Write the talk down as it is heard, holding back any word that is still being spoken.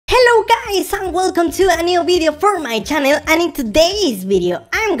guys, and welcome to a new video for my channel. And in today's video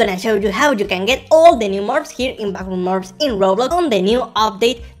I'm gonna show you how you can get all the new morphs here in Backrooms Morphs in Roblox on the new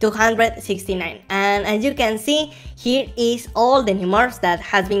update 269. And as you can see, here is all the new morphs that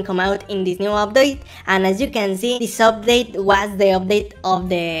has been come out in this new update. And as you can see, this update was the update of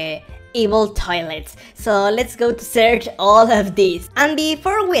the evil toilets. So let's go to search all of these. And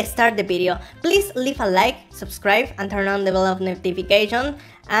before we start the video, please leave a like, subscribe and turn on the bell of notification.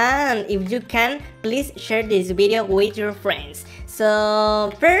 And if you can, please share this video with your friends.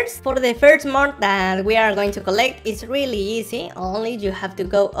 So first, for the first morph that we are going to collect, it's really easy. Only you have to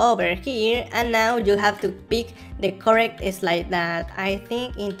go over here and now you have to pick the correct slide that I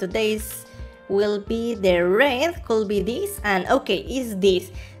think in today's will be the red, could be this, and okay, it's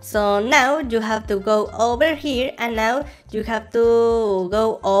this. So now you have to go over here and now you have to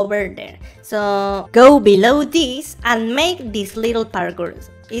go over there. So go below this and make this little parkour.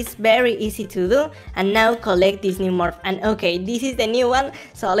 It's very easy to do. And now collect this new morph. And okay, this is the new one,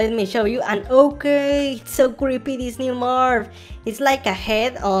 so let me show you. And okay, it's so creepy, this new morph. It's like a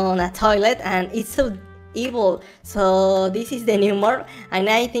head on a toilet and it's so evil. So this is the new morph and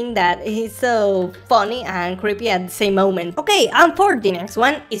I think that it's so funny and creepy at the same moment. Okay, and for the next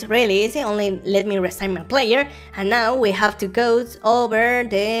one, it's really easy. Only let me restart my player and now we have to go over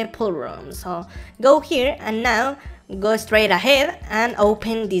the pool room. So go here and now go straight ahead and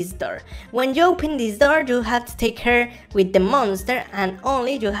open this door. When you open this door, you have to take care with the monster and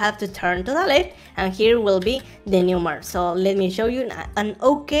only you have to turn to the left and here will be the new morph. So let me show you. And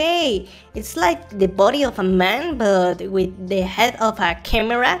okay, it's like the body of a man but with the head of a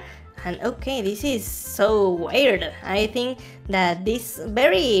camera. And okay, this is so weird. I think that this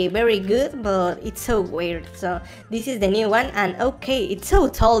very good, but it's so weird. So this is the new one and okay, it's so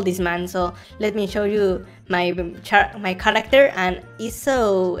tall, this man. So let me show you my character and it's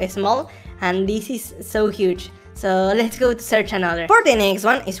so small and this is so huge. So let's go to search another. For the next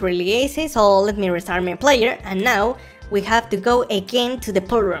one, it's really easy. So let me restart my player and now we have to go again to the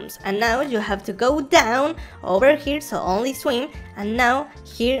pool rooms and now you have to go down over here, so only swim. And now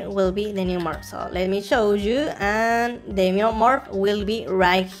here will be the new morph. So let me show you and the new morph will be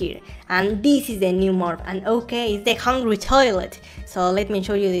right here. And this is the new morph and okay, it's the hungry toilet. So let me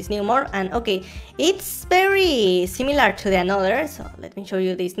show you this new morph and okay, it's very similar to the another. So let me show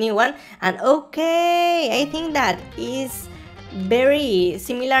you this new one and okay, I think that is very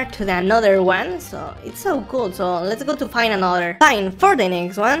similar to the another one, so it's so cool. So let's go to find another. Fine, for the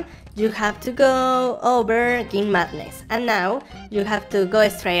next one you have to go over King Madness and now you have to go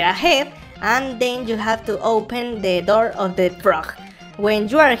straight ahead and then you have to open the door of the frog. When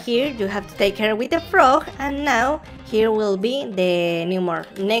you are here you have to take care with the frog and now here will be the new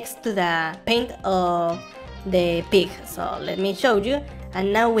morph next to the paint of the pig. So let me show you.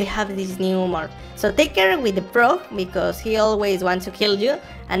 And now we have this new morph. So take care with the frog because he always wants to kill you.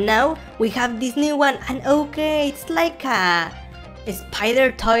 And now we have this new one and okay, it's like a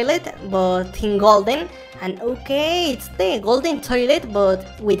spider toilet but in golden. And okay, it's the golden toilet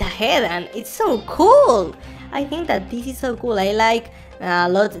but with a head and it's so cool. I think that this is so cool. I like a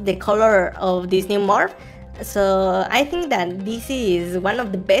lot the color of this new morph. So I think that this is one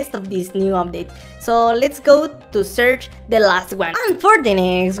of the best of this new update. So let's go to search the last one. And for the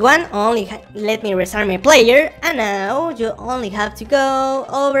next one, only let me restart my player. And now you only have to go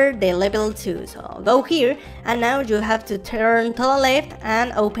over the level 2. So go here and now you have to turn to the left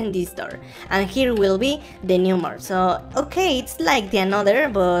and open this door. And here will be the new morph. So okay, it's like the another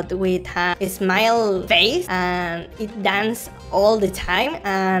but with a smile face and it dances all the time.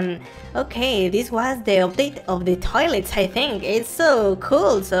 And okay, this was the update of the toilets. I think it's so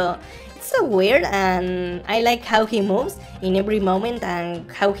cool. So it's so weird and I like how he moves in every moment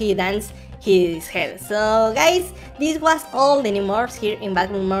and how he dances his head. So guys, this was all the new morphs here in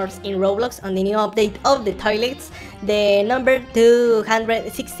Backrooms Morphs in Roblox on the new update of the toilets, the number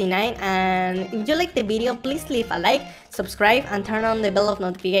 269. And if you like the video, please leave a like, subscribe and turn on the bell of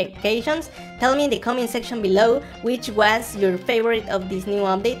notifications. Tell me in the comment section below which was your favorite of this new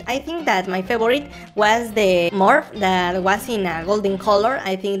update. I think that my favorite was the morph that was in a golden color.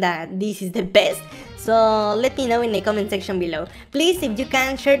 I think that this is the best. So let me know in the comment section below. Please, if you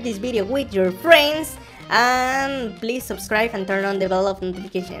can, share this video with your friends and please subscribe and turn on the bell of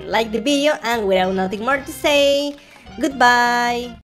notification. Like the video and without nothing more to say, goodbye.